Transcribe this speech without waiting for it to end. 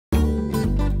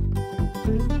We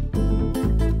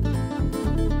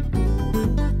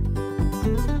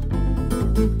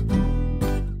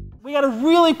got a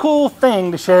really cool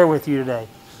thing to share with you today.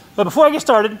 But before I get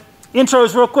started,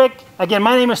 intros real quick. Again,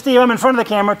 my name is Steve. I'm in front of the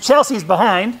camera. Chelsea's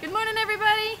behind. Good morning,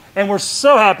 everybody. And we're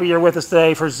so happy you're with us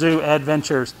today for Zoo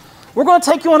EDventures. We're going to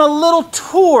take you on a little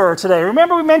tour today.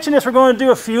 Remember we mentioned this, we're going to do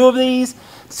a few of these,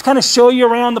 just kind of show you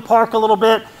around the park a little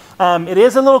bit. It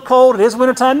is a little cold, it is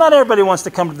wintertime. Not everybody wants to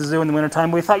come to the zoo in the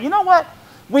wintertime. We thought, you know what?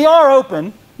 We are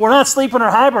open. We're not sleeping or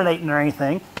hibernating or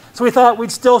anything. So we thought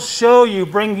we'd still show you,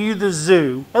 bring you the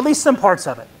zoo, at least some parts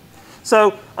of it.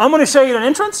 So I'm going to show you an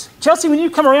entrance. Chelsea, when you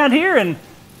come around here and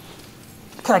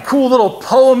kind of cool little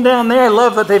poem down there. I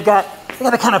love that they got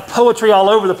a kind of poetry all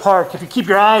over the park. If you keep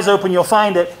your eyes open, you'll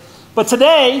find it. But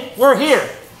today, we're here.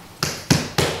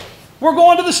 We're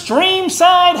going to the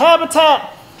Streamside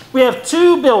habitat. We have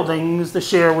 2 buildings to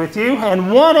share with you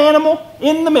and 1 animal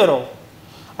in the middle.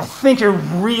 I think you're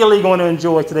really going to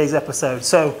enjoy today's episode.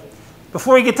 So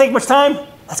before we take much time,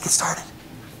 let's get started.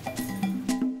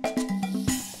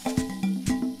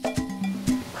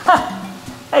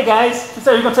 Hey guys,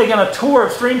 so we're going to take you on a tour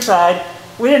of Streamside.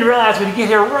 We didn't realize we'd get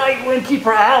here right when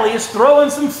Keeper Allie is throwing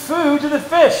some food to the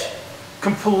fish.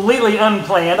 Completely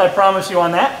unplanned, I promise you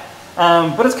on that.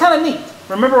 But it's kind of neat.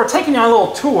 Remember, we're taking you on a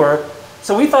little tour,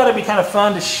 so we thought it'd be kind of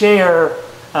fun to share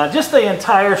just the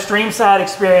entire Streamside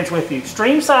experience with you.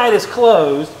 Streamside is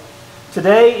closed.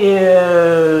 Today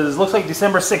is, looks like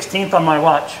December 16th on my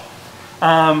watch.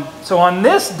 So on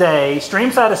this day,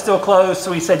 Streamside is still closed, so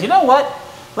we said, you know what?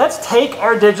 Let's take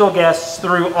our digital guests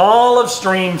through all of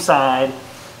Streamside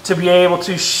to be able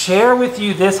to share with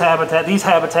you these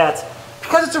habitats,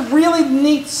 because it's a really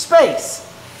neat space.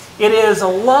 It is a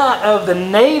lot of the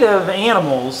native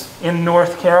animals in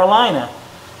North Carolina.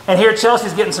 And here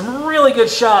Chelsea's getting some really good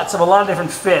shots of a lot of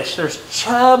different fish. There's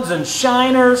chubs and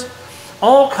shiners,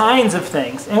 all kinds of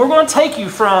things. And we're going to take you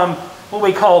from what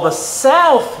we call the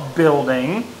South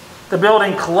Building, the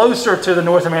building closer to the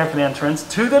North American entrance,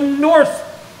 to the North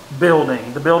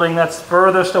Building, the building that's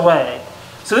furthest away.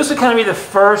 So this would kind of be the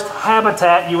first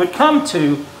habitat you would come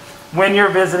to when you're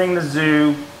visiting the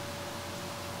zoo,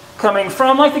 coming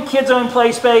from like the Kids Zone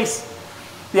play space,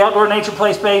 the Outdoor Nature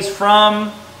play space,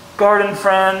 from Garden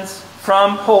Friends,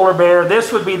 from Polar Bear.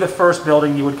 This would be the first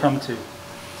building you would come to.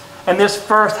 And this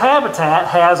first habitat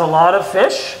has a lot of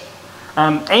fish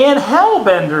and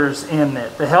hellbenders in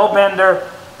it. The hellbender,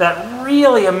 that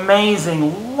really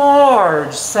amazing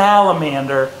large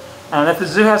salamander that the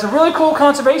zoo has a really cool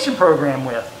conservation program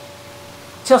with.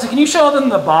 Chelsea, can you show them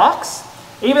the box?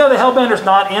 Even though the hellbender's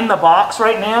not in the box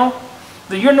right now,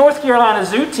 your North Carolina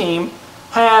Zoo team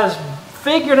has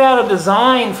figured out a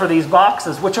design for these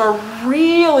boxes, which are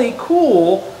really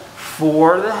cool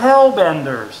for the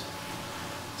hellbenders.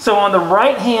 So on the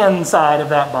right-hand side of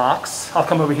that box, I'll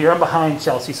come over here. I'm behind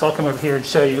Chelsea, so I'll come over here and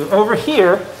show you. Over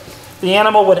here, the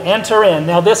animal would enter in.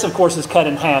 Now this, of course, is cut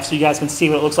in half, so you guys can see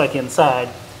what it looks like inside.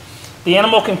 The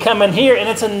animal can come in here, and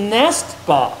it's a nest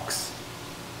box.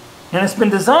 And it's been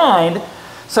designed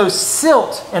so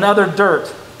silt and other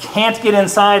dirt can't get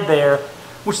inside there,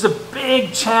 which is a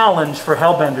big challenge for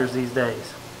hellbenders these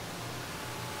days.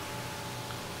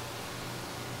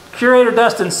 Curator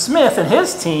Dustin Smith and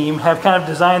his team have kind of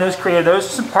designed those, created those.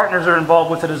 Some partners are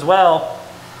involved with it as well.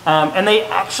 And they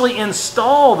actually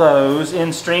install those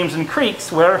in streams and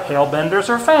creeks where hellbenders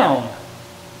are found.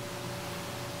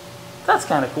 That's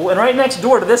kind of cool. And right next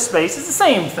door to this space is the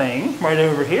same thing, right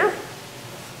over here.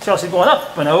 Chelsea's going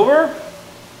up and over.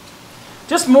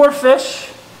 Just more fish.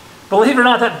 Believe it or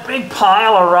not, that big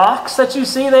pile of rocks that you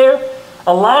see there,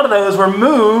 a lot of those were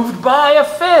moved by a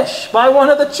fish, by one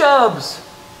of the chubs.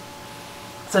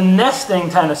 It's a nesting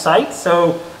kind of site,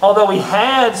 so although we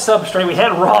had substrate, we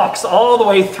had rocks all the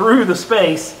way through the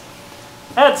space,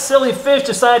 that silly fish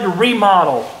decided to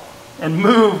remodel and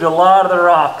moved a lot of the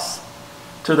rocks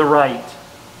to the right.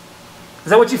 Is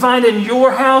that what you find in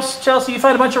your house, Chelsea? You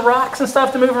find a bunch of rocks and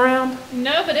stuff to move around?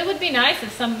 No, but it would be nice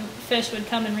if some fish would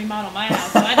come and remodel my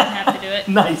house so I didn't have to do it.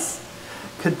 Nice.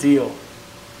 Good deal.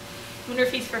 Wonder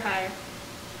if he's for hire.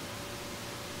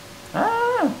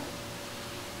 Ah,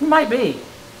 he might be.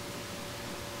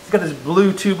 He's got those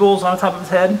blue tubules on the top of his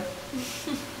head.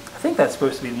 I think that's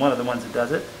supposed to be one of the ones that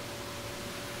does it.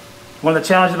 One of the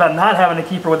challenges about not having a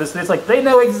keeper with us, it's like they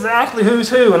know exactly who's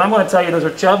who, and I'm going to tell you those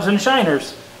are chubs and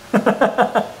shiners.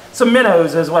 Some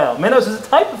minnows as well. Minnows is a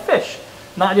type of fish,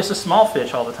 not just a small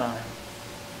fish all the time.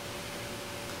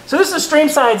 So this is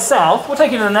Streamside South. We'll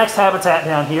take you to the next habitat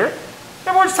down here.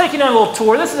 And we're just taking you on a little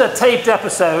tour. This is a taped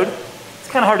episode. It's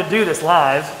kind of hard to do this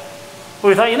live. But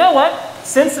we thought, you know what?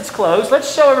 Since it's closed,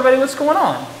 let's show everybody what's going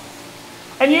on.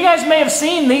 And you guys may have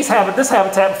seen this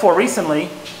habitat before recently.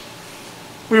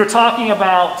 We were talking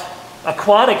about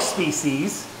aquatic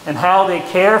species and how they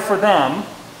care for them.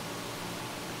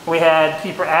 We had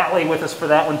Keeper Atlee with us for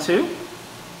that one too.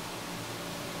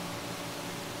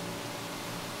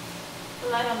 The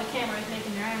light on the camera is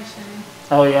making your eyes shine.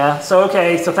 Oh yeah, so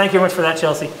thank you very much for that,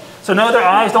 Chelsea. So no, their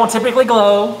eyes don't typically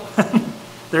glow.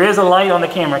 There is a light on the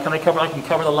camera. Can I can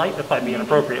cover the light? That'd probably be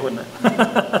inappropriate, wouldn't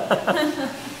it?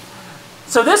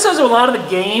 So this is a lot of the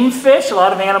game fish, a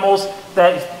lot of animals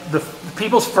that the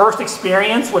people's first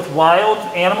experience with wild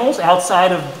animals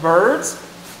outside of birds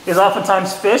is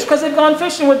oftentimes fish, because they've gone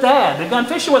fishing with Dad. They've gone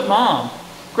fishing with Mom.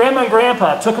 Grandma and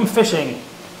Grandpa took them fishing.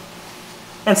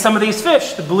 And some of these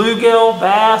fish, the bluegill,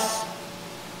 bass,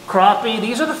 crappie,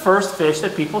 these are the first fish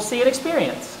that people see and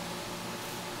experience.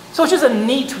 So it's just a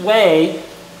neat way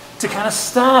to kind of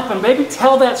stop and maybe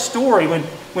tell that story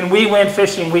when we went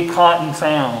fishing, we caught and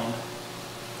found.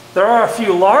 There are a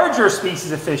few larger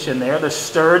species of fish in there. The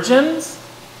sturgeons.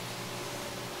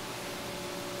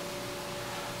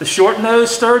 The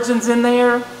short-nosed sturgeon's in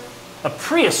there. A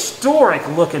prehistoric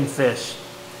looking fish.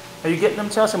 Are you getting them,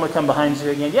 Chelsea? I'm going to come behind you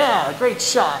again. Yeah, great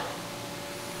shot.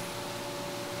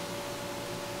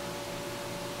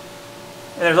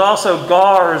 And there's also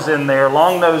gars in there.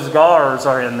 Long-nosed gars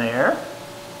are in there.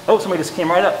 Oh, somebody just came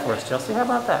right up for us, Chelsea. How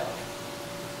about that?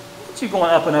 Look at you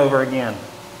going up and over again.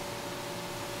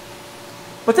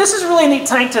 But this is really a neat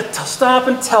time to stop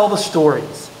and tell the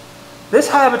stories. This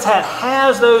habitat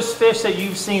has those fish that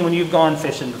you've seen when you've gone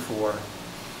fishing before.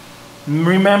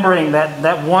 Remembering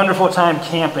that wonderful time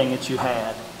camping that you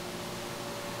had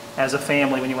as a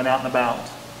family when you went out and about.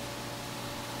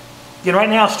 Again, right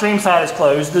now Streamside is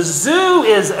closed. The zoo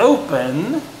is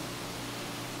open,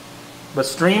 but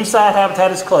Streamside habitat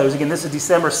is closed. Again, this is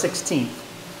December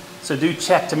 16th. So do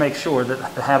check to make sure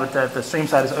that the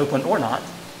Streamside is open or not.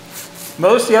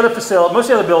 Most of the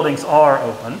other buildings are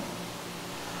open.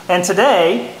 And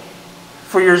today,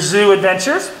 for your zoo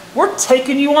adventures, we're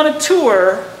taking you on a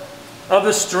tour of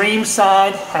the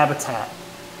Streamside habitat.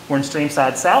 We're in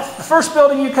Streamside South. The first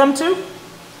building you come to,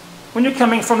 when you're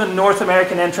coming from the North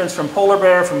American entrance from Polar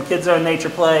Bear, from Kids Zone Nature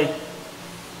Play.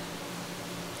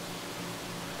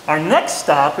 Our next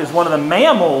stop is one of the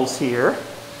mammals here.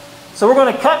 So we're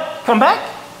going to come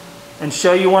back and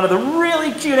show you one of the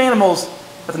really cute animals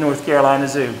at the North Carolina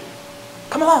Zoo.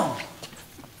 Come along.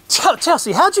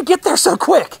 Chelsea, how'd you get there so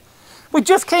quick? We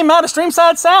just came out of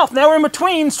Streamside South. Now we're in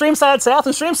between Streamside South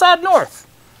and Streamside North.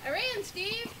 I ran,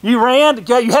 Steve. You ran?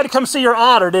 Yeah, you had to come see your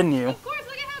otter, didn't you? Of course,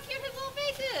 look at how cute his little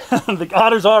face is. The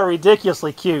otters are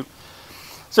ridiculously cute.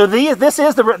 So this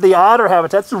is the otter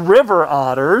habitat. It's the river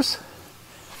otters.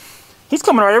 He's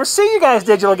coming right over. See you guys,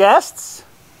 digital guests.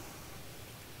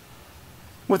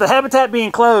 With the habitat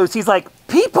being closed, he's like,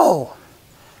 people,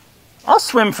 I'll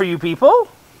swim for you people.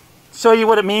 Show you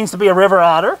what it means to be a river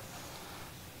otter.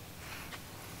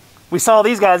 We saw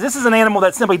these guys. This is an animal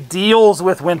that simply deals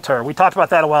with winter. We talked about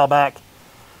that a while back.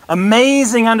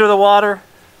 Amazing under the water.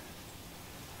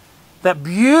 That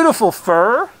beautiful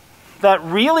fur that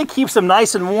really keeps them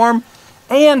nice and warm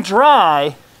and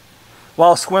dry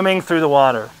while swimming through the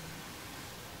water.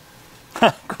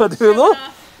 Gonna do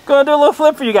a little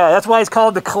flip for you guys. That's why he's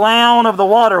called the clown of the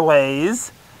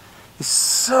waterways. He's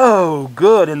so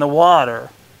good in the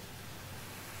water.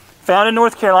 Found in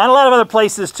North Carolina, a lot of other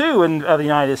places too in the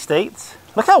United States.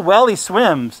 Look how well he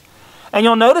swims. And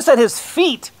you'll notice that his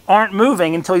feet aren't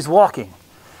moving until he's walking.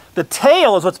 The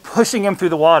tail is what's pushing him through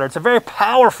the water. It's a very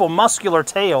powerful, muscular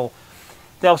tail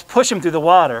that will push him through the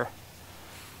water.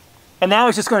 And now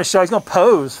he's just going to show, he's going to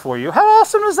pose for you. How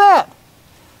awesome is that?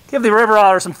 Give the river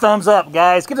otter some thumbs up,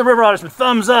 guys. Give the river otter some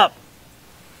thumbs up.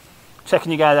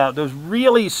 Checking you guys out. Those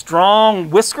really strong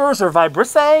whiskers or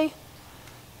vibrissae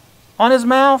on his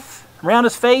mouth, around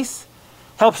his face,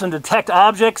 helps him detect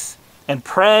objects and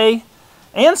prey,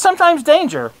 and sometimes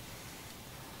danger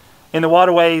in the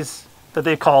waterways that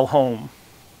they call home.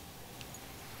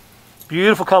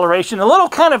 Beautiful coloration, a little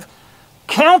kind of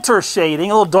counter shading,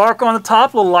 a little darker on the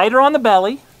top, a little lighter on the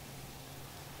belly.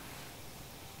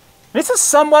 This is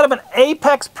somewhat of an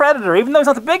apex predator, even though he's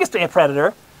not the biggest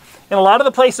predator. In a lot of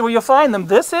the places where you'll find them,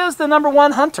 this is the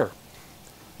 #1 hunter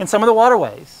in some of the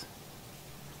waterways.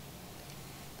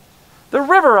 The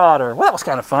river otter. Well, that was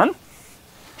kind of fun.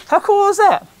 How cool is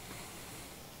that?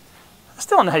 I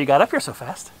still don't know how you got up here so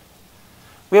fast.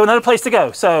 We have another place to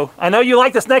go. So I know you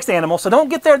like this next animal, so don't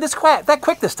get there that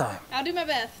quick this time. I'll do my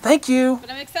best. Thank you.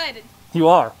 But I'm excited. You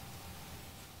are.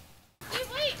 Steve,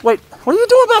 wait. Wait, what are you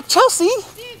doing back, Chelsea?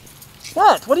 Steve,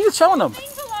 What? What are you showing them?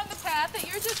 things along the path that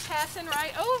you're just passing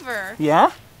right over.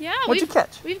 Yeah? Yeah. What'd you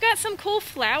catch? We've got some cool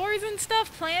flowers and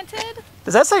stuff planted.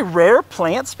 Does that say rare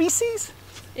plant species?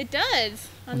 It does.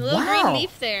 On the little green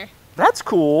leaf there. That's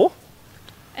cool.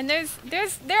 And they're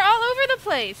all over the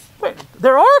place. Wait,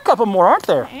 there are a couple more, aren't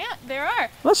there? Yeah, there are.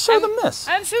 Let's show them this.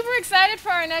 I'm super excited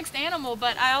for our next animal,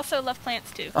 but I also love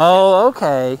plants too. Oh,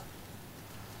 okay.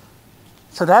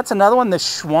 So that's another one, the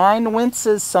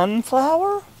Schweinwinz's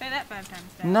sunflower? Say that 5 times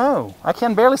fast. No, I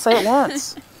can barely say it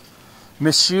once.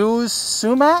 Michau's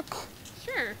sumac?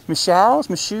 Sure.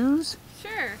 Michau's?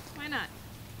 Sure, why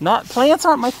not? Plants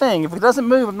aren't my thing. If it doesn't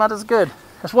move, I'm not as good.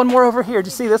 There's one more over here. Did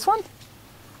you see this one?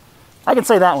 I can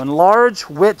say that one. Large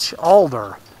witch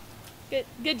alder.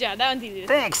 Good job. That one's easy.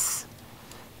 Thanks.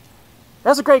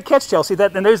 That's a great catch, Chelsea.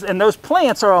 And those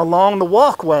plants are along the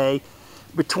walkway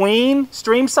between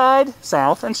Streamside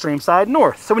South and Streamside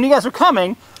North. So when you guys are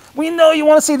coming, we know you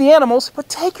want to see the animals, but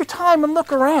take your time and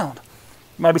look around.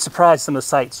 You might be surprised at some of the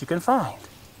sights you can find.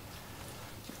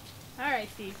 All right,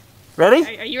 Steve.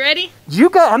 Ready? Are you ready?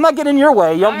 I'm not getting in your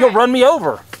way. You'll right. run me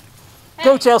over. Hey.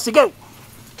 Go, Chelsea, go.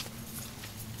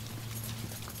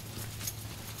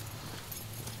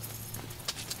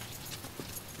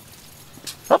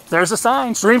 Oh, there's the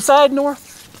sign. Streamside North.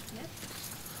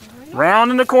 Yep.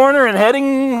 Round in the corner and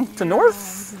heading to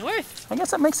north? North. I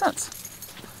guess that makes sense.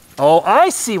 Oh, I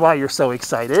see why you're so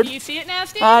excited. Do you see it now,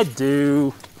 Steve? I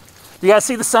do. You guys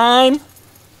see the sign?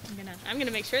 I'm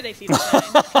gonna make sure they see the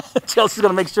sign. Chelsea's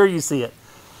gonna make sure you see it.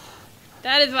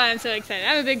 That is why I'm so excited.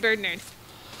 I'm a big bird nerd.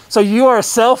 So you are a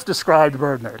self-described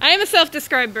bird nerd. I am a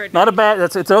self-described bird nerd. Not a bad.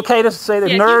 It's okay to say that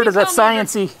nerd is that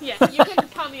sciencey. Yeah, you can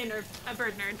call me a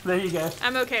bird nerd. There you go.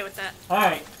 I'm okay with that. All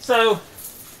right. So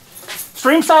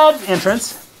Streamside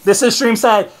entrance. This is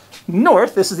Streamside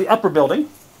North. This is the upper building.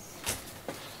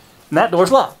 And that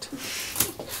door's locked.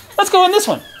 Let's go in this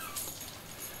one.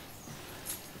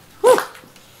 Whew.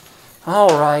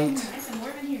 All right. Nice and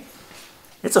warm in here.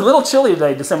 It's a little chilly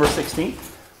today, December 16th.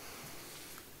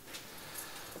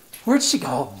 Where'd she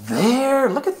go? There.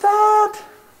 Look at that.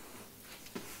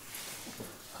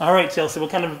 All right, Chelsea.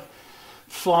 What kind of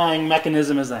flying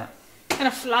mechanism is that? Kind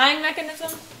of flying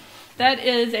mechanism? That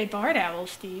is a barred owl,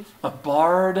 Steve. A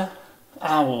barred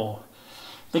owl.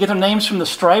 They get their names from the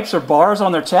stripes or bars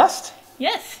on their chest?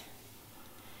 Yes.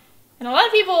 And a lot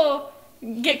of people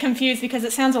get confused because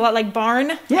it sounds a lot like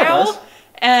barn Yeah, owl. it does.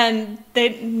 And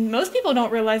most people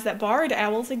don't realize that barred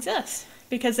owls exist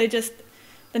because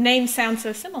the names sound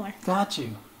so similar. Got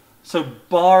you. So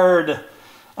barred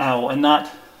owl and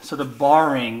not, so the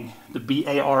barring, the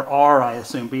B-A-R-R, I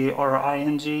assume,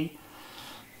 B-A-R-I-N-G.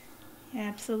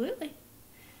 Absolutely.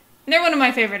 And they're one of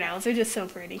my favorite owls. They're just so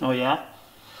pretty. Oh, yeah?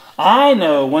 I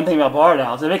know one thing about barred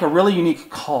owls. They make a really unique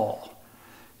call.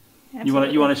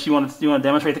 Absolutely. You want to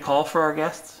demonstrate the call for our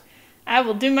guests? I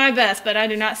will do my best, but I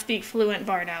do not speak fluent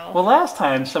barred owl. Well, last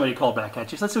time somebody called back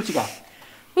at you, so let's see what you got.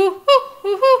 Hoo, hoo,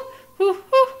 hoo, hoo, hoo,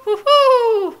 hoo, hoo,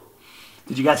 hoo.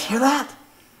 Did you guys hear that?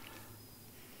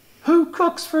 Who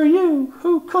cooks for you?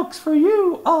 Who cooks for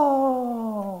you?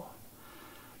 Oh.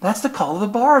 That's the call of the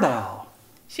barred owl.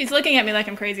 She's looking at me like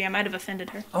I'm crazy. I might have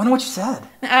offended her. I wonder what you said.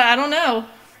 I don't know.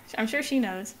 I'm sure she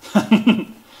knows.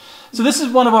 So this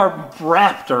is one of our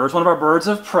raptors, one of our birds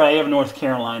of prey of North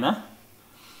Carolina.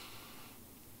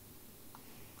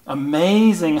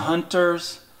 Amazing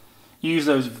hunters. Use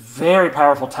those very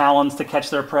powerful talons to catch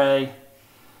their prey.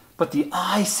 But the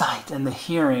eyesight and the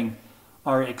hearing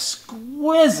are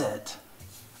exquisite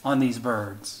on these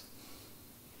birds.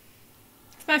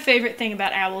 It's my favorite thing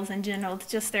about owls in general. It's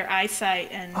just their eyesight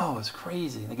and Oh, it's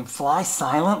crazy. They can fly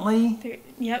silently.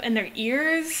 and their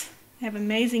ears. They have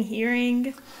amazing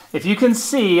hearing. If you can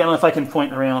see, I don't know if I can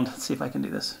point around. Let's see if I can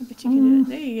do this. But you can do it.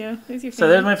 There you go. There's your finger. So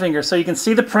there's my finger. So you can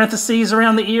see the parentheses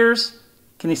around the ears.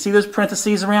 Can you see those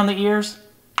parentheses around the ears?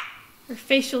 Or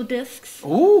facial discs.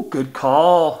 Ooh, good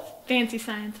call. Fancy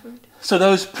science word. So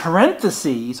those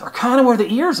parentheses are kind of where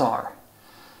the ears are.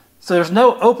 So there's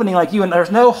no opening like you, and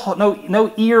there's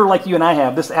no ear like you and I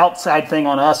have. This outside thing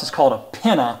on us is called a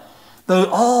pinna.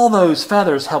 All those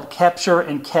feathers help capture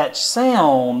and catch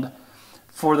sound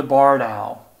for the barred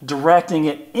owl, directing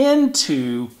it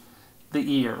into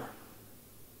the ear,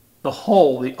 the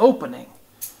hole, the opening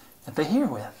that they hear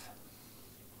with.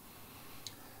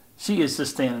 She is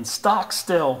just standing stock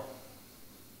still.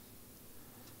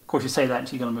 Of course, you say that and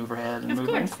she's going to move her head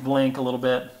and blink a little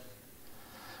bit.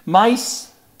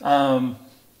 Mice,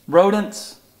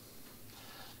 rodents,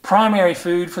 primary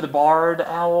food for the barred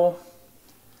owl.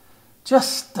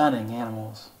 Just stunning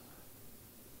animals.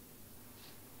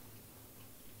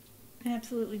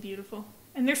 Absolutely beautiful.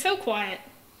 And they're so quiet.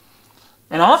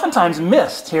 And oftentimes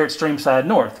missed here at Streamside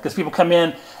North because people come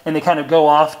in and they kind of go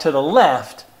off to the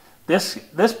left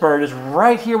This bird is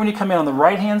right here when you come in on the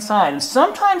right-hand side. And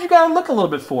sometimes you got to look a little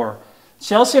bit for her.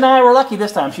 Chelsea and I were lucky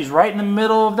this time. She's right in the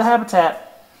middle of the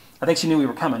habitat. I think she knew we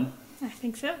were coming. I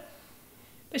think so.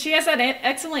 But she has that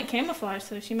excellent camouflage,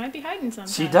 so she might be hiding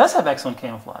something. She does have excellent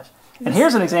camouflage. And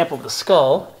here's an example of the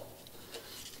skull.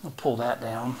 I'll pull that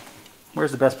down.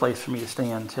 Where's the best place for me to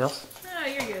stand, Chelsea? Oh,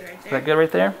 you're good right there. Is that good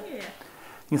right there? Yeah.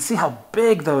 You can see how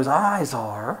big those eyes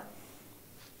are.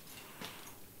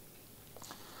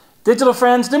 Digital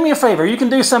friends, do me a favor. You can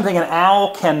do something an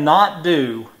owl cannot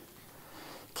do.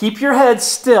 Keep your head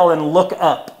still and look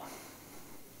up.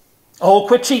 Oh,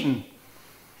 quit cheating.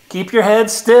 Keep your head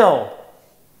still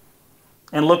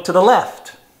and look to the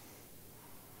left.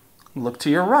 Look to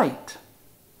your right.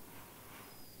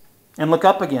 And look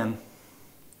up again.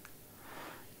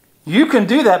 You can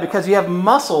do that because you have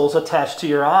muscles attached to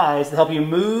your eyes that help you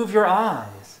move your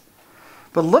eyes.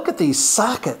 But look at these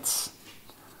sockets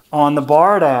on the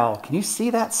barred owl. Can you see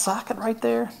that socket right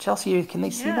there? Chelsea, can they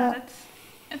see that?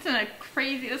 That's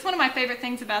one of my favorite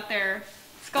things about their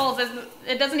skulls.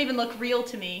 It doesn't even look real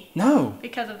to me. No.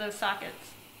 Because of those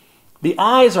sockets. The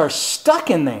eyes are stuck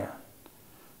in there.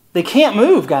 They can't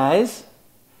move, guys.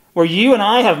 Where you and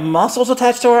I have muscles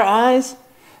attached to our eyes,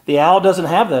 the owl doesn't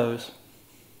have those.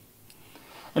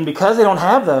 And because they don't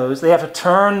have those, they have to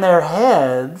turn their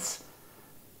heads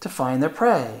to find their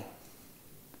prey.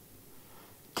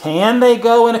 Can they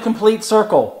go in a complete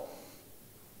circle?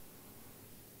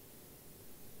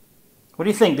 What do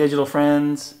you think, digital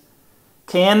friends?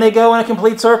 Can they go in a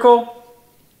complete circle?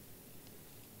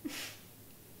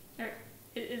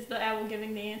 Is the owl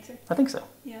giving the answer? I think so.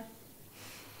 Yeah.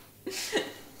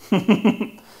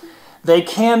 They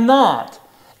cannot.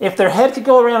 If their head could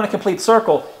go around in a complete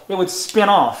circle, it would spin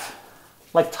off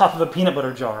like the top of a peanut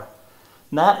butter jar.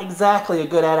 Not exactly a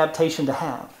good adaptation to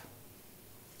have.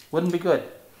 Wouldn't be good.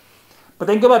 But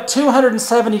they can go about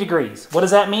 270 degrees. What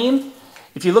does that mean?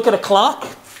 If you look at a clock,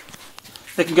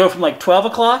 they can go from like 12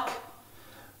 o'clock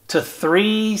to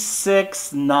 3,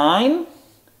 6, 9,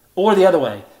 or the other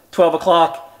way, 12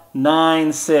 o'clock,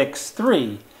 9, 6,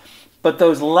 3. But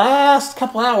those last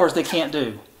couple hours they can't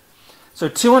do. So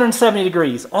 270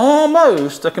 degrees,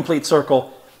 almost a complete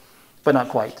circle, but not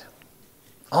quite.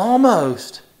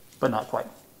 Almost, but not quite.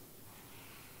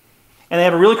 And they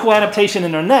have a really cool adaptation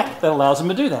in their neck that allows them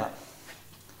to do that.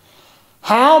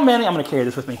 How many, I'm going to carry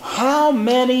this with me, how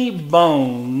many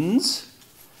bones,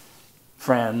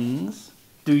 friends,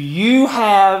 do you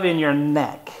have in your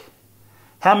neck?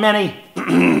 How many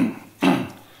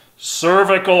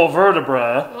cervical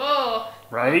vertebrae? Whoa.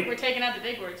 Right? We're taking out the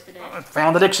big words today. I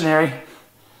found the dictionary.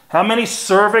 How many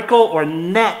cervical or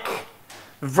neck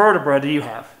vertebrae do you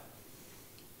have?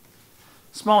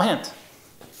 Small hint.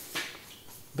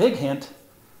 Big hint.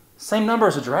 Same number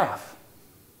as a giraffe.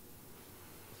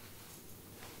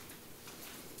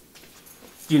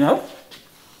 Do you know?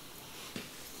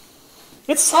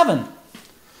 It's 7.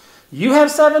 You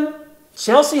have 7.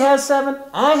 Chelsea has 7.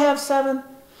 I have 7.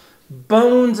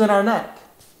 Bones in our neck.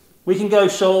 We can go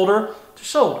shoulder to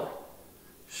shoulder.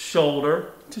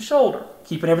 Shoulder to shoulder.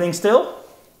 Keeping everything still.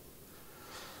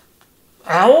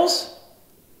 Owls,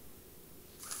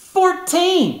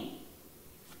 14.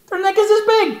 Their neck is this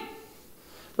big.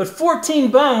 But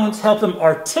 14 bones help them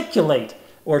articulate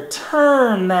or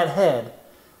turn that head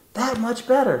that much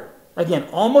better. Again,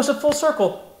 almost a full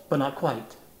circle, but not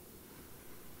quite.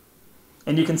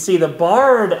 And you can see the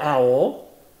barred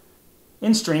owl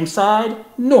in Streamside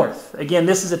North. Again,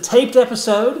 this is a taped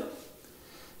episode,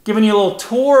 giving you a little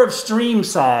tour of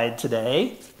Streamside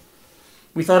today.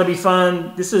 We thought it'd be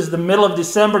fun. This is the middle of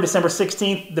December, December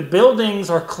 16th. The buildings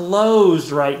are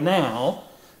closed right now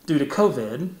due to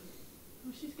COVID.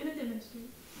 Oh, she's going to demonstrate.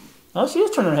 Oh, she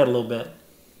is turning her head a little bit.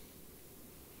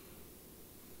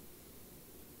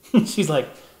 She's like,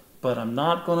 but I'm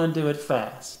not going to do it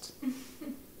fast.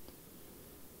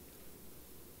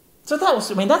 So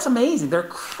that's amazing. They're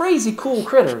crazy cool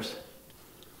critters.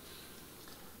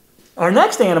 Our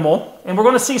next animal, and we're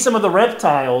going to see some of the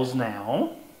reptiles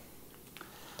now.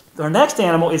 Our next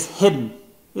animal is hidden.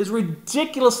 It is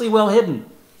ridiculously well hidden.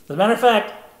 As a matter of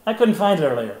fact, I couldn't find it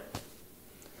earlier.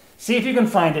 See if you can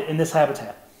find it in this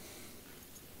habitat.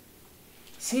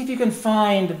 See if you can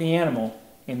find the animal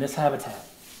in this habitat.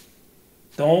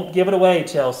 Don't give it away,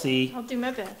 Chelsea. I'll do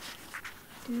my best.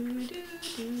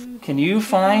 Can you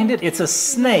find it? It's a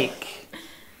snake.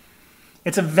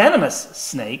 It's a venomous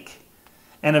snake,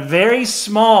 and a very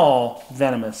small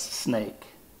venomous snake.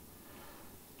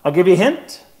 I'll give you a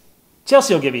hint.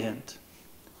 Chelsea will give you a hint.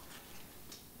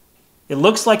 It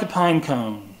looks like a pine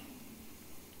cone.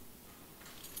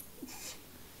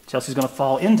 Chelsea's going to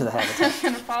fall into the habitat. I'm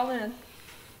going to fall in.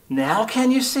 Now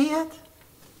can you see it?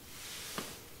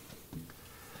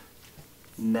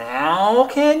 Now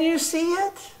can you see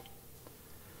it?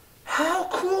 How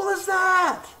cool is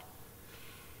that?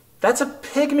 That's a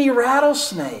pygmy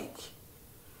rattlesnake.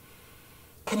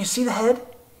 Can you see the head?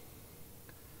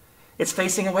 It's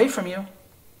facing away from you.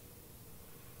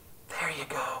 There you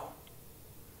go.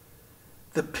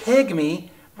 The pygmy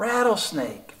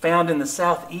rattlesnake, found in the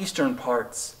southeastern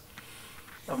parts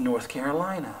of North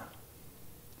Carolina.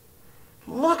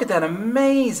 Look at that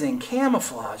amazing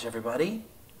camouflage, everybody.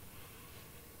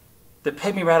 The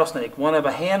pygmy rattlesnake, one of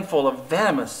a handful of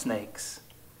venomous snakes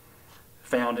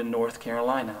found in North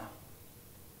Carolina.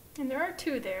 And there are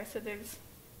two there, so there's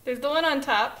the one on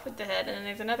top with the head, and then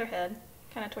there's another head,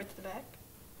 kind of towards the back.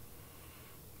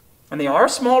 And they are a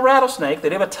small rattlesnake. They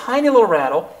do have a tiny little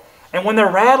rattle. And when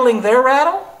they're rattling their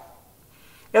rattle,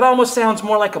 it almost sounds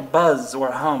more like a buzz or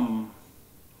a hum.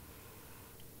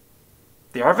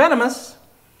 They are venomous,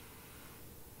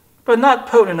 but not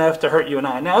potent enough to hurt you and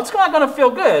I. Now, it's not going to feel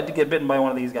good to get bitten by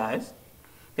one of these guys.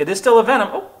 It is still a venom.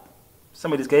 Oh,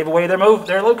 somebody just gave away their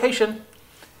location.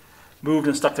 Moved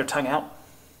and stuck their tongue out.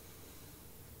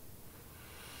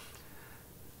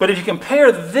 But if you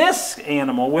compare this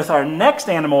animal with our next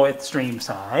animal at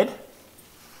Streamside,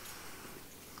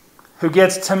 who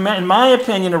gets, in my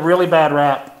opinion, a really bad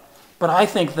rap, but I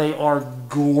think they are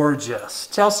gorgeous.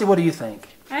 Chelsea, what do you think?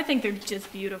 I think they're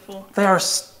just beautiful. They are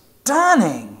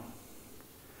stunning.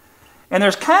 And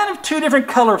there's kind of two different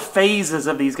color phases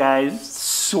of these guys,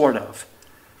 sort of.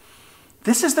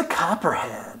 This is the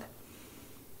copperhead.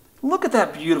 Look at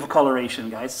that beautiful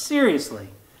coloration, guys. Seriously.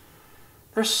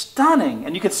 They're stunning.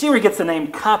 And you can see where he gets the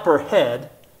name copperhead.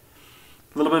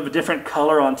 A little bit of a different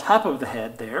color on top of the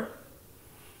head there.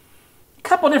 A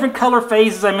couple of different color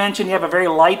phases I mentioned. You have a very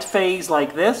light phase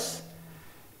like this.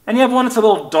 And you have one that's a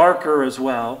little darker as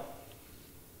well.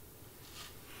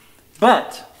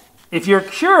 But if you're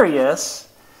curious,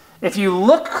 if you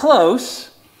look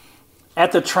close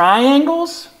at the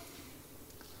triangles,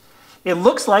 it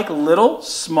looks like little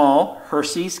small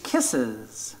Hershey's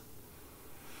Kisses.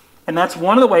 And that's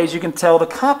one of the ways you can tell the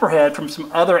copperhead from some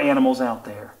other animals out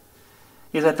there.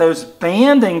 Is that those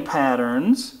banding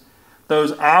patterns,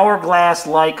 those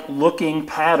hourglass-like looking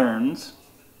patterns,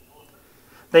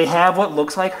 they have what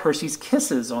looks like Hershey's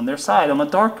Kisses on their side, on the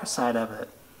dark side of it.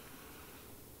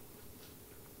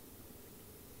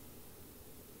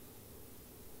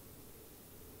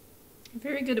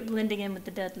 Very good at blending in with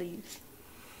the dead leaves.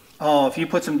 Oh, if you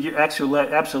put some,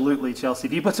 absolutely, Chelsea.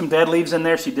 If you put some dead leaves in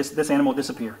there, this animal will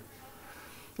disappear.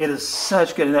 It is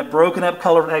such good. And that broken up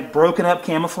color, that broken up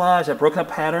camouflage, that broken up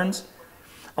patterns,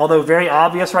 although very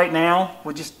obvious right now,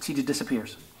 she just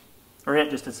disappears. Or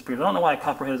it just disappears. I don't know why a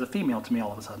copperhead is a female to me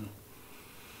all of a sudden.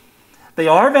 They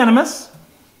are venomous.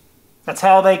 That's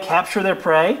how they capture their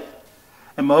prey.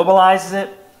 Immobilizes it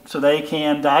so they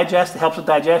can digest. It helps with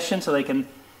digestion so they can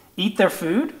eat their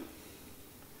food.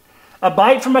 A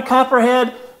bite from a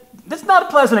copperhead, it's not a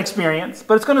pleasant experience,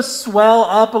 but it's going to swell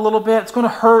up a little bit. It's going to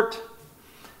hurt.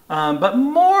 But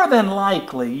more than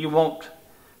likely, you won't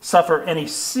suffer any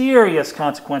serious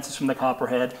consequences from the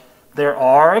copperhead. There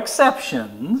are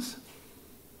exceptions.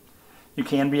 You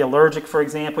can be allergic, for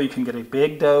example. You can get a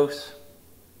big dose.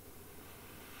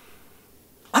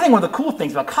 I think one of the cool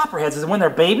things about copperheads is when they're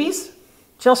babies,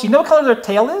 Chelsea, you know what color their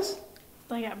tail is?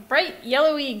 Like a bright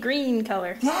yellowy green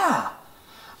color. Yeah.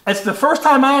 It's the first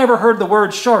time I ever heard the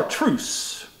word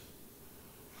chartreuse.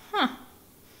 Huh.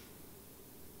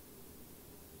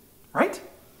 Right?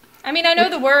 I mean, I know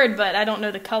the word, but I don't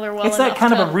know the color well enough. It's that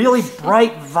kind of a really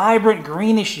bright, vibrant,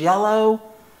 greenish yellow.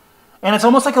 And it's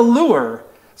almost like a lure.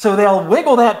 So they'll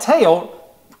wiggle that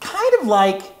tail, kind of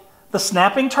like the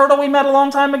snapping turtle we met a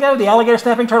long time ago. The alligator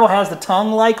snapping turtle has the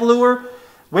tongue-like lure.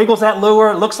 Wiggles that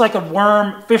lure. It looks like a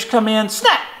worm. Fish come in.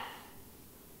 Snap!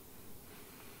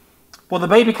 Well, the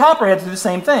baby copperheads do the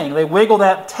same thing. They wiggle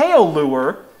that tail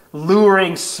lure,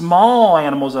 luring small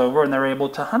animals over, and they're able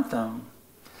to hunt them.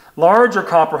 Larger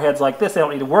copperheads like this, they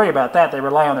don't need to worry about that. They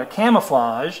rely on their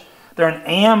camouflage. They're an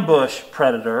ambush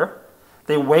predator.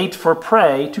 They wait for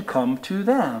prey to come to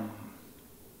them.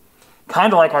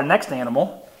 Kind of like our next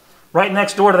animal. Right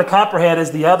next door to the copperhead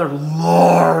is the other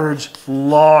large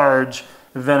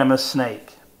venomous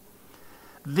snake.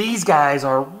 These guys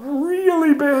are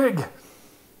really big.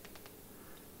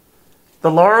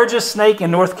 The largest snake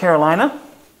in North Carolina,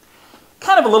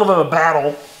 kind of a little bit of a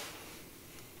battle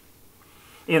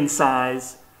in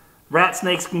size. Rat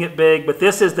snakes can get big, but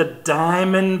this is the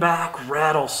diamondback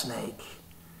rattlesnake.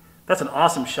 That's an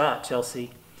awesome shot,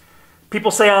 Chelsea.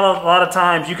 People say a lot of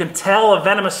times you can tell a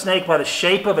venomous snake by the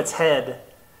shape of its head.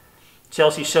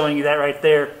 Chelsea's showing you that right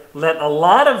there. A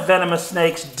lot of venomous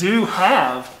snakes do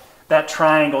have that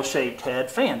triangle-shaped head.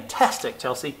 Fantastic,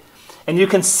 Chelsea. And you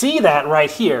can see that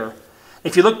right here.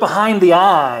 If you look behind the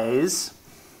eyes,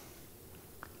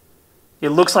 it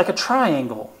looks like a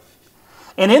triangle.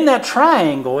 And in that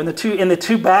triangle, in the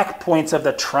two back points of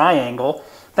the triangle,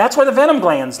 that's where the venom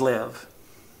glands live.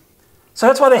 So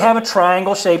that's why they have a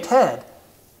triangle-shaped head. ...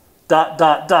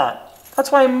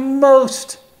 That's why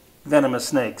most venomous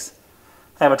snakes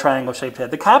have a triangle-shaped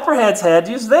head. The copperhead's head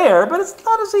is there, but it's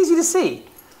not as easy to see.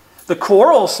 The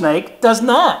coral snake does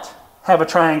not have a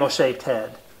triangle-shaped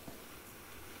head.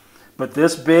 But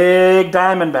this big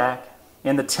diamondback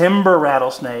and the timber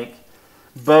rattlesnake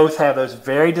both have those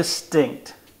very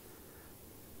distinct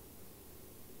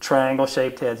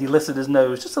triangle-shaped heads. He lifted his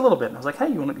nose just a little bit, and I was like, hey,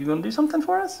 you want to do something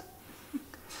for us?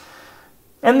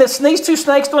 And these two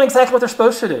snakes doing exactly what they're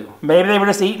supposed to do. Maybe they were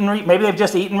just eating. Maybe they've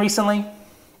just eaten recently.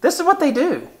 This is what they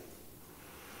do.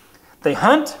 They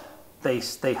hunt. They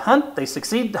hunt. They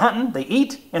succeed hunting. They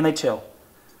eat and they chill.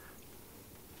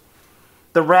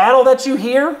 The rattle that you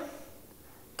hear,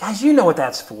 guys, you know what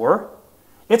that's for.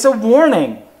 It's a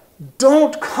warning.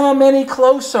 Don't come any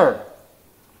closer.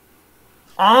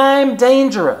 I'm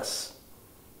dangerous.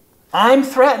 I'm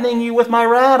threatening you with my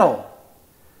rattle.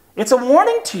 It's a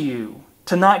warning to you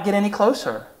to not get any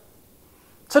closer.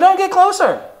 So don't get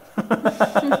closer.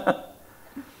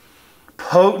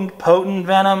 Potent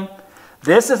venom.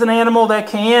 This is an animal that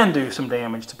can do some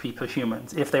damage to people,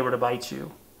 humans, if they were to bite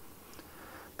you.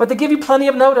 But they give you plenty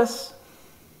of notice.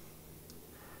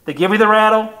 They give you the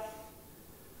rattle.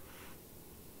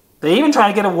 They even try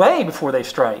to get away before they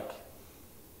strike.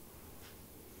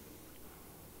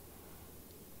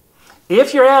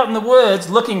 If you're out in the woods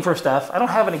looking for stuff, I don't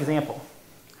have an example.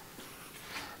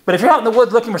 But if you're out in the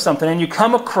woods looking for something and you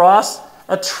come across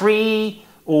a tree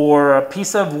or a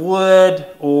piece of wood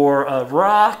or a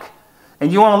rock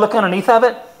and you want to look underneath of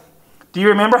it, do you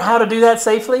remember how to do that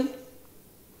safely?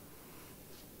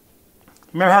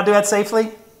 Remember how to do that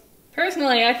safely?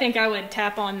 Personally, I think I would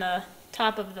tap on the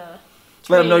top of the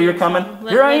tree. Let them know you're coming.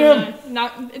 Here I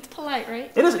am. It's polite,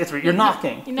 right? It is. You're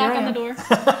knocking. You knock on the door.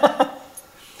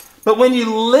 But when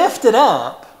you lift it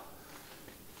up,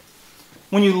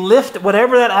 when you lift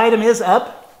whatever that item is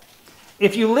up,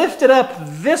 if you lift it up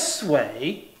this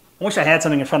way, I wish I had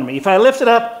something in front of me. If I lift it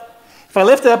up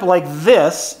like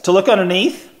this to look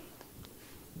underneath,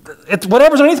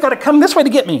 whatever's underneath got to come this way to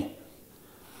get me.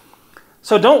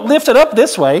 So don't lift it up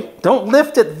this way. Don't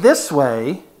lift it this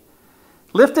way.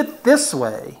 Lift it this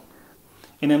way,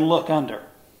 and then look under.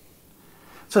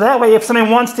 So that way, if somebody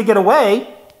wants to get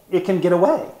away, it can get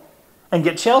away and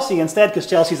get Chelsea instead because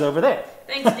Chelsea's over there.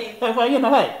 Thanks, Steve. Well, you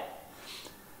know, hey.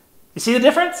 You see the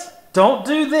difference? Don't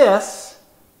do this.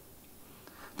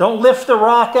 Don't lift the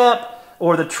rock up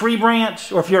or the tree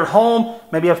branch, or if you're at home,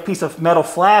 maybe you have a piece of metal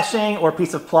flashing or a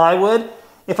piece of plywood.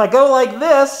 If I go like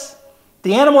this,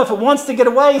 the animal, if it wants to get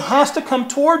away, has to come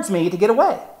towards me to get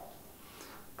away.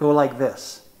 Go like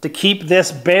this to keep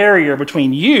this barrier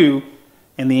between you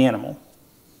and the animal.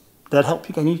 Does that help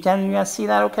you? Can you guys see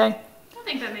that okay? I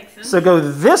think that makes sense. So go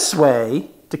this way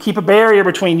to keep a barrier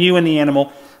between you and the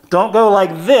animal. Don't go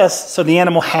like this so the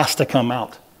animal has to come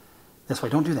out. This way.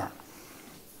 Don't do that.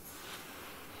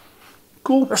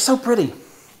 Cool. They're so pretty.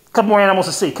 A couple more animals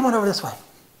to see. Come on over this way.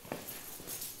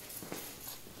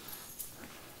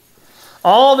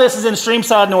 All this is in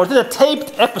Streamside North. This is a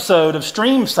taped episode of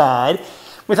Streamside.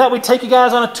 We thought we'd take you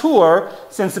guys on a tour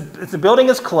since the building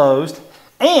is closed.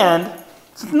 And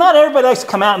since not everybody likes to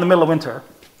come out in the middle of winter,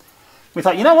 we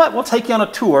thought, you know what? We'll take you on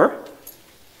a tour.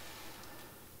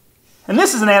 And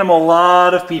this is an animal a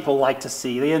lot of people like to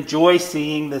see. They enjoy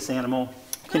seeing this animal.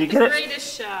 Can you get it? Not the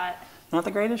greatest shot. Not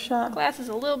the greatest shot? Glass is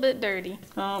a little bit dirty.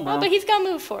 Oh, well. But he's going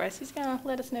to move for us. He's going to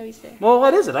let us know he's there. Well,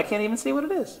 what is it? I can't even see what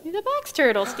it is. He's a box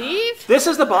turtle, Steve. This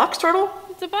is the box turtle?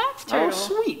 It's a box turtle.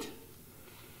 Oh, sweet.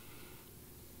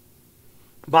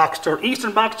 Box turtle,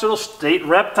 eastern box turtle, state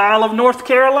reptile of North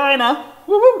Carolina.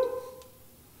 Woo-woo.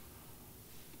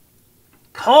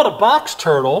 Called a box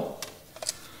turtle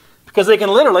because they can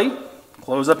literally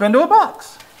close up into a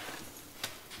box.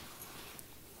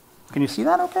 Can you see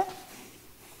that okay?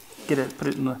 Get it, put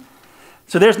it in the...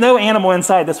 So there's no animal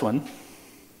inside this one.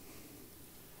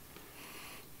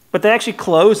 But they actually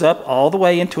close up all the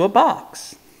way into a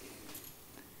box.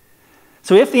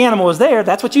 So if the animal was there,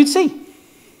 that's what you'd see.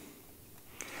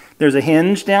 There's a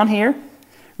hinge down here.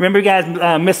 Remember, you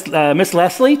guys, Miss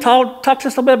Leslie talked to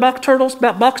us a little bit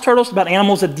about box turtles, about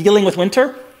animals that dealing with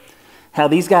winter, how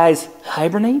these guys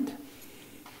hibernate.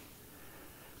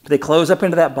 They close up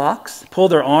into that box, pull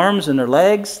their arms and their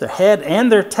legs, their head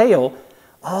and their tail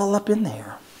all up in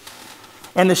there.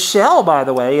 And the shell, by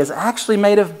the way, is actually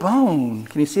made of bone.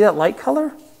 Can you see that light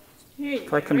color?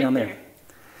 If I come down there.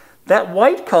 That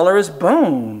white color is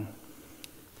bone.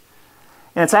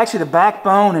 And it's actually the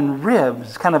backbone and ribs.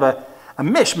 It's kind of a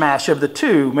mishmash of the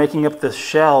two, making up the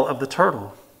shell of the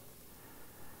turtle.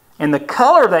 And the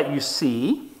color that you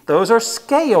see, those are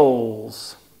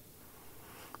scales.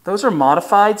 Those are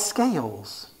modified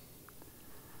scales.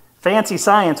 Fancy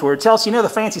science word. Chelsea, you know the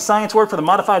fancy science word for the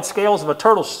modified scales of a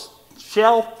turtle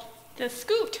shell? The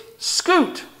scoot.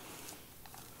 Scoot.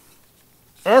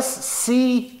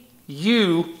 S-C-U-T-E.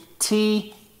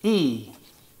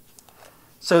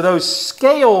 So those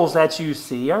scales that you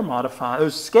see are modified.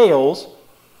 Those scales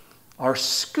are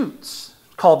scoots.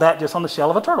 Called that just on the shell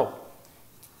of a turtle.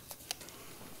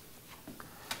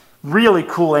 Really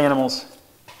cool animals.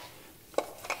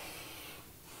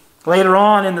 Later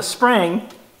on in the spring,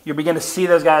 you'll begin to see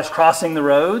those guys crossing the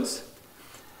roads.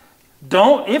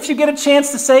 If you get a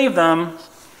chance to save them,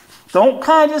 don't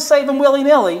kind of just save them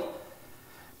willy-nilly.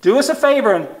 Do us a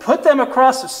favor and put them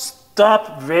across.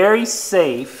 Stop very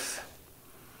safe.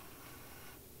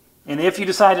 And if you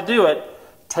decide to do it,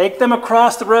 take them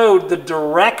across the road the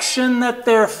direction that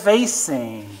they're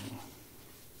facing.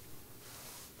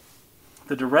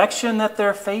 The direction that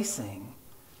they're facing.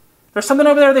 There's something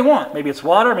over there they want. Maybe it's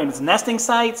water, maybe it's nesting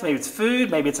sites, maybe it's food,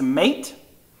 maybe it's a mate.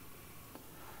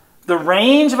 The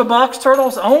range of a box turtle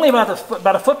is only about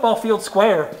a football field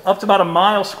square, up to about a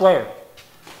mile square.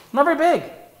 Not very big.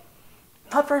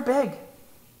 Not very big.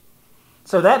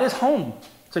 So that is home.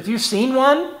 So if you've seen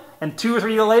one, and 2 or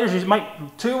 3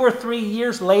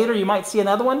 years later, you might see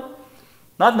another one.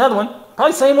 Not another one,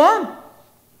 probably the same one.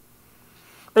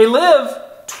 They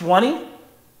live 20,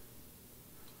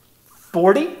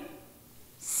 40,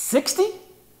 60,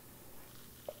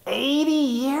 80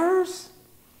 years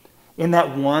in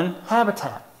that one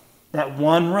habitat, that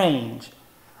one range,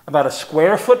 about a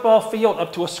square football field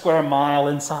up to a square mile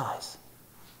in size.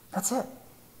 That's it.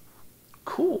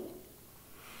 Cool.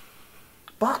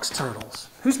 Box turtles.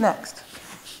 Who's next?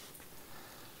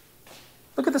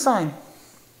 Look at the sign.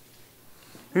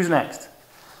 Who's next?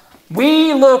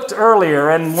 We looked earlier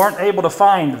and weren't able to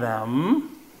find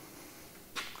them.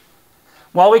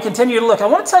 While we continue to look, I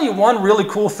want to tell you one really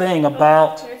cool thing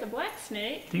about... There's a black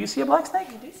snake. Do you see a black snake?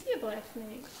 I do see a black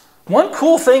snake. One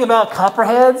cool thing about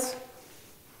copperheads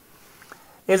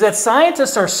is that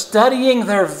scientists are studying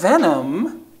their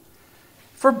venom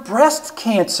for breast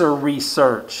cancer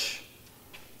research.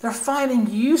 They're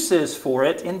finding uses for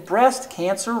it in breast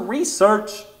cancer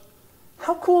research.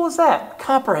 How cool is that?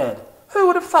 Copperhead. Who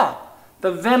would have thought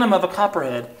the venom of a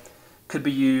copperhead could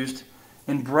be used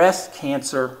in breast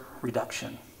cancer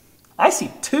reduction? I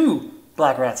see 2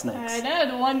 black rat snakes. I know,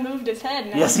 the one moved his head.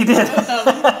 And yes, he did. Both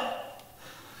of them.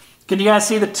 Can you guys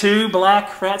see the 2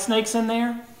 black rat snakes in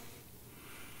there?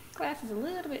 Glass is a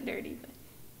little bit dirty, but...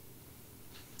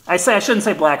 I shouldn't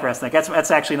say black rat snake. That's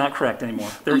actually not correct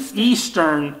anymore. They're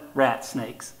Eastern rat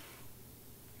snakes.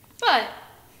 But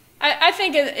I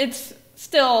think it's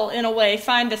still, in a way,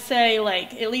 fine to say,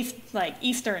 at least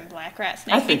Eastern black rat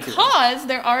snakes, because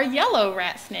there are yellow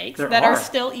rat snakes that are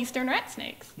still Eastern rat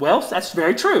snakes. Well, that's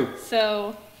very true.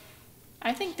 So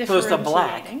I think So it's differentiating. the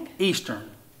black Eastern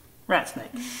rat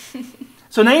snake.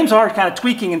 So names are kind of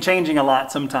tweaking and changing a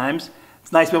lot sometimes.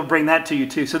 It's nice to be able to bring that to you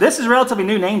too. So this is a relatively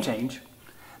new name change.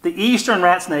 The Eastern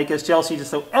rat snake, as Chelsea just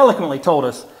so eloquently told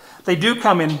us, they do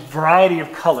come in a variety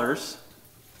of colors.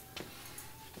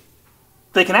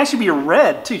 They can actually be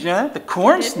red too. Do you know that? The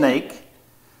corn snake.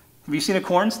 Have you seen a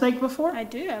corn snake before? I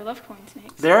do. I love corn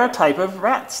snakes. They're a type of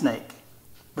rat snake,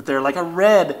 but they're like a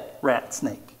red rat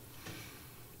snake.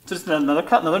 So just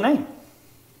another name.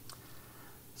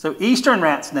 So Eastern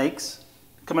rat snakes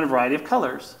come in a variety of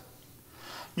colors.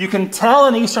 You can tell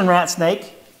an Eastern rat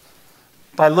snake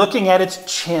by looking at its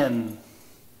chin.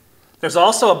 There's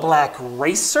also a black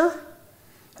racer,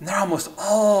 and they're almost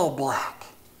all black.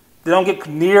 They don't get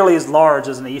nearly as large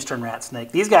as an Eastern rat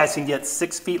snake. These guys can get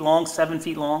 6 feet long, 7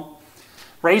 feet long.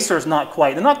 Racer's not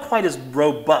quite. They're not quite as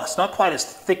robust, not quite as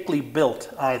thickly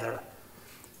built either.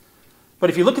 But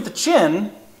if you look at the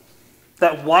chin,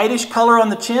 that whitish color on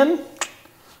the chin,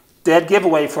 dead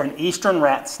giveaway for an Eastern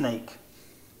rat snake.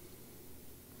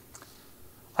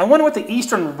 I wonder what the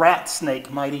Eastern rat snake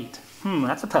might eat.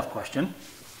 That's a tough question.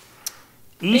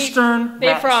 Eastern they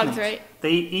rat frogs, snakes. right?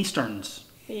 They eat Easterns.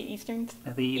 They eat Easterns?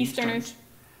 They eat Easterners.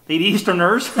 They eat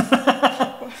Easterners.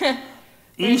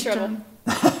 Eastern.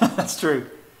 That's true.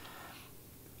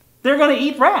 They're going to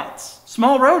eat rats,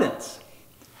 small rodents.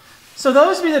 So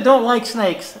those of you that don't like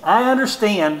snakes, I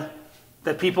understand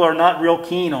that people are not real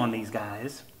keen on these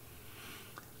guys.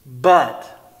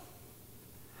 But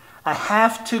I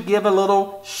have to give a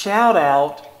little shout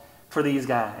out for these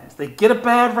guys. They get a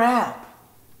bad rap.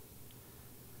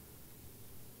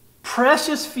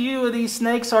 Precious few of these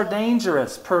snakes are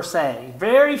dangerous per se.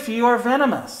 Very few are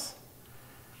venomous.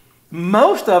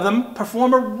 Most of them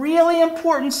perform a really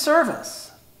important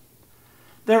service.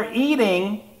 They're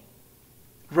eating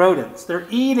rodents. They're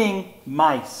eating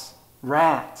mice,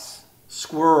 rats,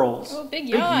 squirrels. Oh, big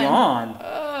yawn.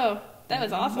 Oh, that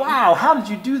was awesome. Wow, how did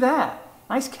you do that?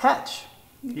 Nice catch.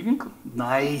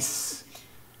 Nice.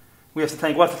 We'll have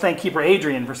to thank Keeper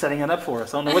Adrian for setting it up for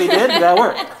us. I don't know what he did, but that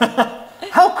worked.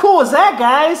 How cool is that,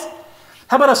 guys?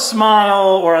 How about a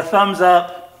smile or a thumbs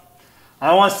up? I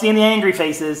don't want to see any angry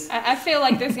faces. I feel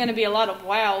like there's going to be a lot of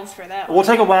wows for that. We'll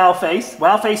take a wow face.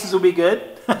 Wow faces will be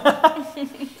good. But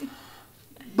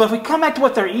if we come back to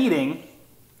what they're eating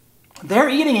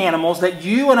animals that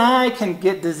you and I can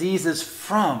get diseases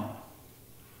from.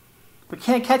 We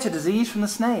can't catch a disease from the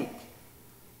snake.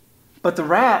 But the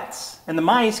rats and the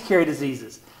mice carry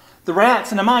diseases. The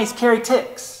rats and the mice carry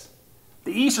ticks.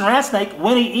 The eastern rat snake,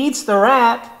 when he eats the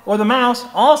rat or the mouse,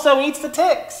 also eats the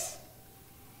ticks.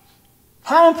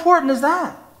 How important is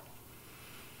that?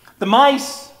 The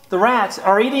mice, the rats,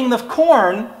 are eating the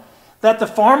corn that the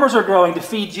farmers are growing to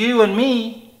feed you and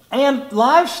me and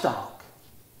livestock.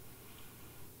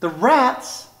 The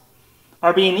rats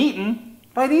are being eaten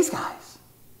by these guys.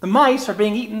 The mice are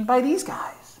being eaten by these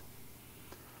guys.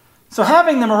 So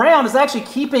having them around is actually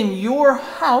keeping your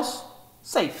house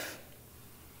safe.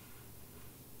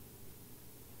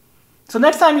 So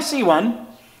next time you see one,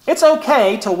 it's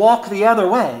okay to walk the other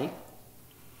way,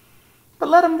 but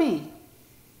let them be.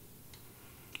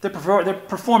 They're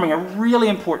performing a really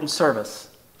important service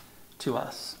to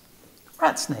us.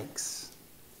 Rat snakes.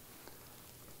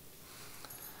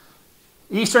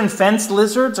 Eastern fence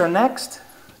lizards are next.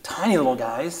 Tiny little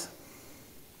guys.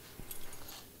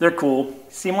 They're cool.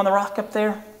 See them on the rock up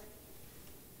there?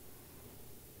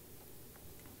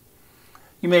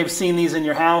 You may have seen these in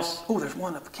your house. Oh, there's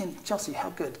one up. Chelsea, how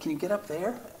good? Can you get up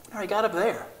there? I already got up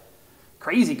there.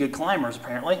 Crazy good climbers,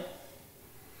 apparently.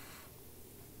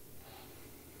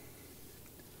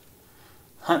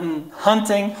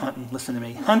 Listen to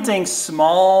me. Hunting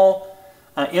small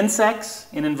insects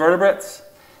and invertebrates.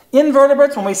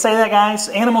 Invertebrates, when we say that, guys,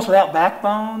 animals without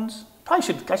backbones. I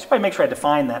should probably make sure I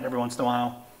define that every once in a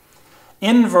while.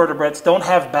 Invertebrates don't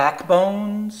have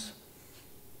backbones.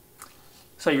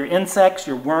 So your insects,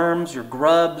 your worms, your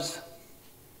grubs,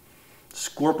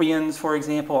 scorpions, for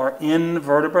example, are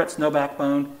invertebrates, no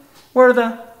backbone. Where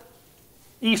the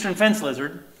eastern fence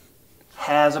lizard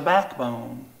has a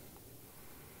backbone.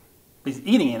 These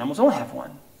eating animals don't have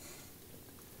one.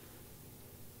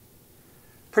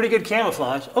 Pretty good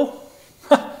camouflage. Oh,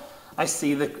 I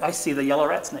see the yellow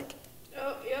rat snake.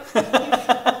 Oh, yep.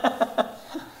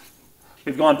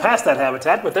 We've gone past that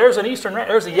habitat, but there's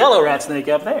a yellow rat snake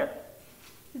up there.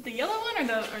 Is it the yellow one or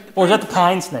the Or is that the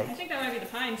pine snake? I think that might be the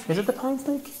pine snake. Is it the pine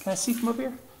snake? Can I see from up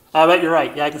here? I bet you're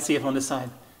right. Yeah, I can see it from this side.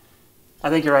 I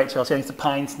think you're right, Chelsea. I think it's the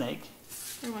pine snake.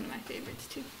 They're one of my favorites,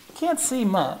 too. Can't see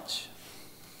much.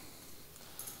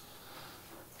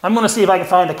 I'm going to see if I can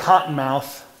find a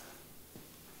cottonmouth.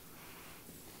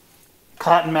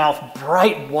 Cottonmouth,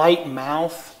 bright white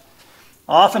mouth.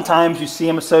 Oftentimes you see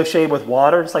them associated with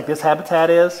water, just like this habitat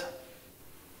is.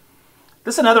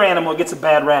 This is another animal that gets a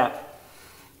bad rap.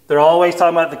 They're always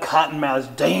talking about the cottonmouth is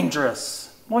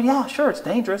dangerous. Well, yeah, sure, it's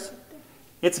dangerous.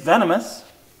 It's venomous.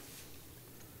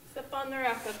 He's up on the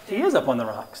rock up there. He is up on the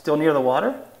rock, still near the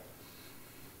water.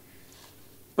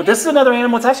 But this is another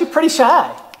animal that's actually pretty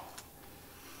shy.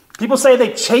 People say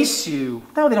they chase you.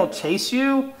 No, they don't chase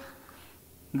you.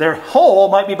 Their hole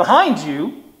might be behind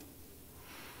you.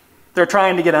 They're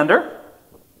trying to get under,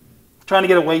 trying to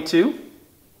get away to.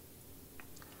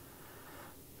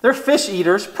 They're fish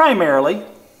eaters primarily.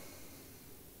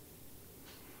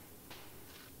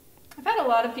 I've had a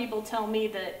lot of people tell me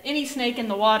that any snake in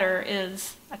the water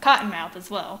is a cottonmouth as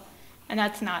well, and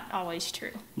that's not always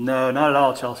true. No, not at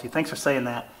all, Chelsea. Thanks for saying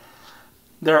that.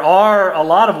 There are a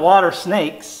lot of water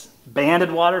snakes,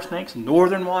 banded water snakes,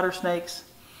 northern water snakes,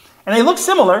 and they look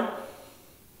similar.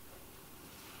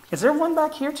 Is there one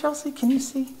back here, Chelsea? Can you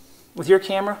see? With your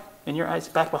camera and your eyes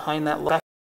back behind that look?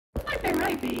 I think there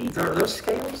might be. Are those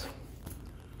scales?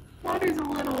 Water's a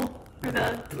little, or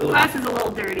the glass is a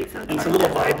little dirty, so it's a little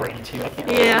vibrating too. I can't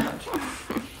yeah.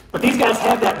 But these guys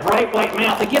have that bright white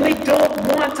mouth. Again, they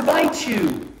don't want to bite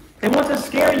you. They want to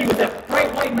scare you with that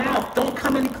bright white mouth. Don't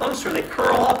come any closer. They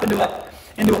curl up into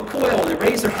a coil. They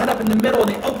raise their head up in the middle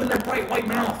and they open their bright white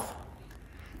mouth.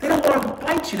 They don't want to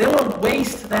bite you. They don't want to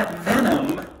waste that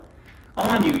venom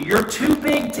on you. You're too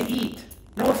big to eat.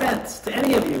 No offense to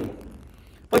any of you,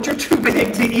 but you're too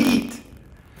big to eat.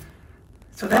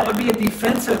 So that would be a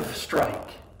defensive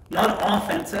strike, not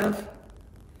offensive.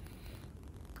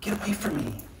 Get away from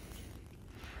me.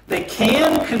 They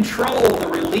can control the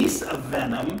release of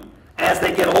venom as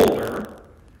they get older,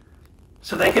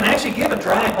 so they can actually give a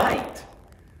dry bite,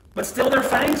 but still their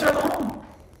fangs are long.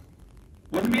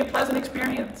 Wouldn't be a pleasant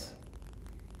experience.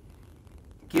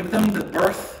 Give them the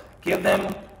birth, give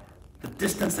them the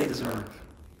distance they deserve.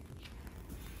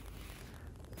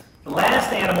 The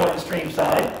last animal in the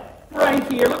Streamside,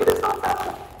 right here. Look at this little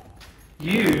fella.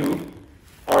 You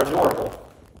are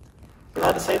adorable. You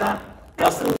allowed to say that?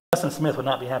 Dustin Smith would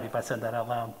not be happy if I said that out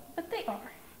loud. But they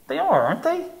are. They are, aren't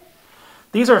they?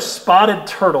 These are spotted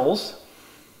turtles.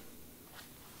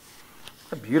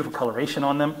 A beautiful coloration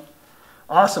on them.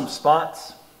 Awesome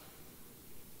spots.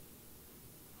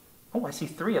 Oh, I see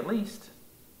 3 at least.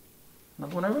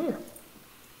 Another one over here.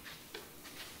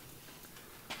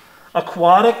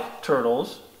 Aquatic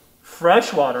turtles,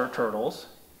 freshwater turtles.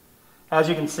 As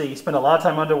you can see, spend a lot of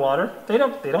time underwater. They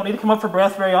don't need to come up for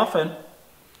breath very often.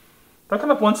 They'll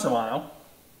come up once in a while.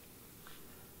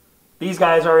 These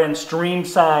guys are in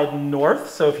Streamside North,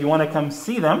 so if you want to come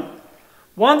see them,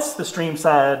 once the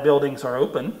Streamside buildings are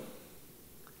open.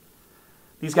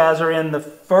 These guys are in the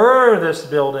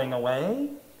furthest building away.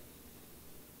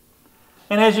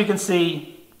 And as you can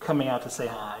see, coming out to say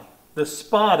hi, the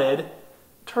spotted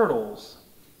turtles.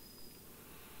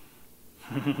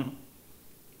 And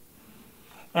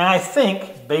I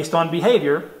think, based on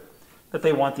behavior, that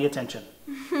they want the attention.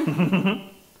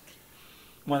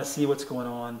 Want to see what's going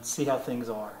on, see how things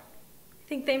are. I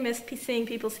think they miss seeing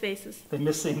people's faces. They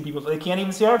miss seeing people. They can't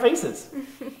even see our faces.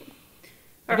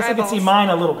 I guess eyeballs. they can see mine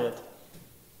a little bit.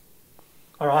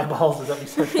 Our eyeballs, is that what you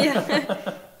said?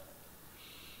 Yeah.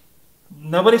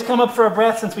 Nobody's come up for a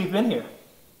breath since we've been here.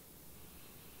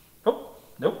 Oh,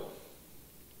 nope.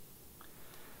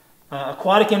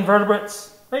 Aquatic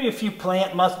invertebrates, maybe a few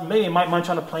maybe it might munch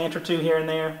on a plant or two here and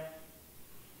there.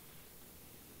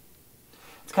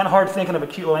 It's kind of hard thinking of a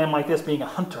cute lamb like this being a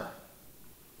hunter.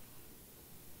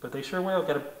 But they sure will.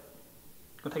 Go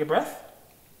take a breath?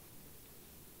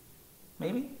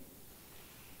 Maybe?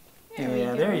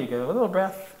 There you go. A little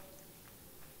breath.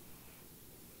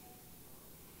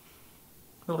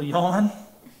 A little yawn.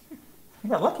 I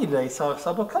got lucky today, so I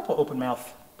saw a couple open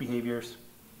mouth behaviors.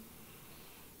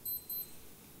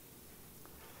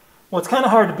 Well, it's kind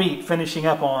of hard to beat finishing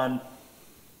up on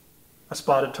a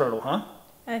spotted turtle, huh?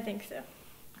 I think so.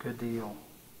 Good deal.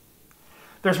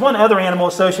 There's one other animal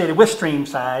associated with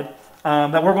Streamside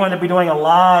that we're going to be doing a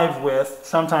live with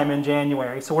sometime in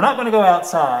January. So we're not going to go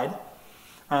outside.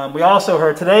 We also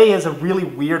heard today is a really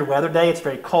weird weather day. It's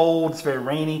very cold. It's very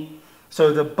rainy.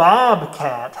 So the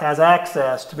bobcat has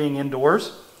access to being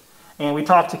indoors. And we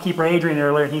talked to Keeper Adrian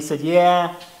earlier, and he said,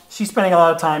 yeah, she's spending a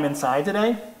lot of time inside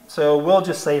today. So we'll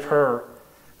just save her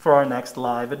for our next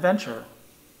live adventure.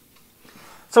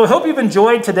 So I hope you've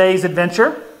enjoyed today's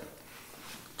adventure.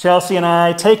 Chelsea and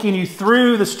I taking you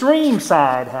through the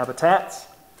Streamside habitats.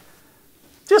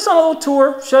 Just on a little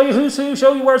tour, show you who's who,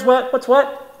 show you where's what, what's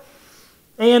what,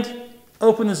 and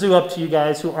open the zoo up to you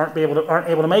guys who aren't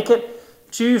able to make it.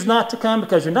 Choose not to come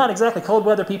because you're not exactly cold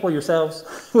weather people yourselves,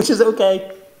 which is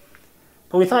okay.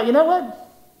 But we thought, you know what?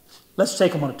 Let's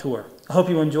take them on a tour. I hope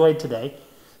you enjoyed today.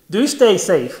 Do stay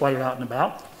safe while you're out and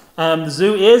about. The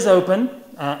zoo is open.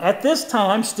 At this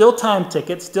time, still time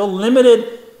tickets, still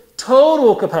limited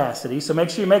total capacity, so make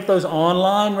sure you make those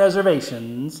online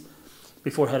reservations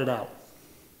before headed out.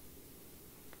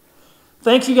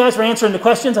 Thanks you guys for answering the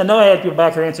questions. I know I had people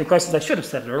back there answering questions. I should have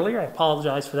said it earlier. I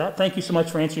apologize for that. Thank you so much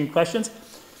for answering questions.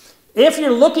 If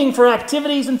you're looking for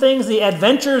activities and things, the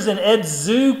Adventures in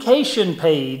Education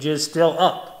page is still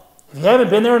up. If you haven't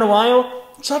been there in a while,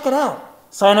 check it out.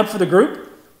 Sign up for the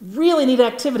group. Really neat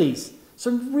activities.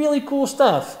 Some really cool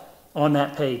stuff on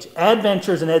that page.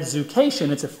 Adventures in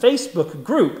Education. It's a Facebook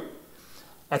group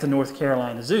at the North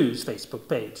Carolina Zoo's Facebook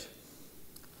page.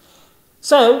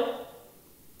 So,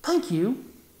 thank you.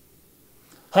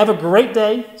 Have a great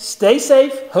day. Stay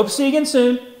safe. Hope to see you again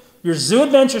soon. Your Zoo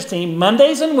Adventures team,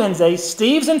 Mondays and Wednesdays.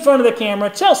 Steve's in front of the camera.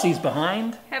 Chelsea's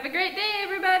behind. Have a great day,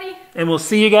 everybody. And we'll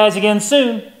see you guys again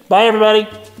soon. Bye, everybody.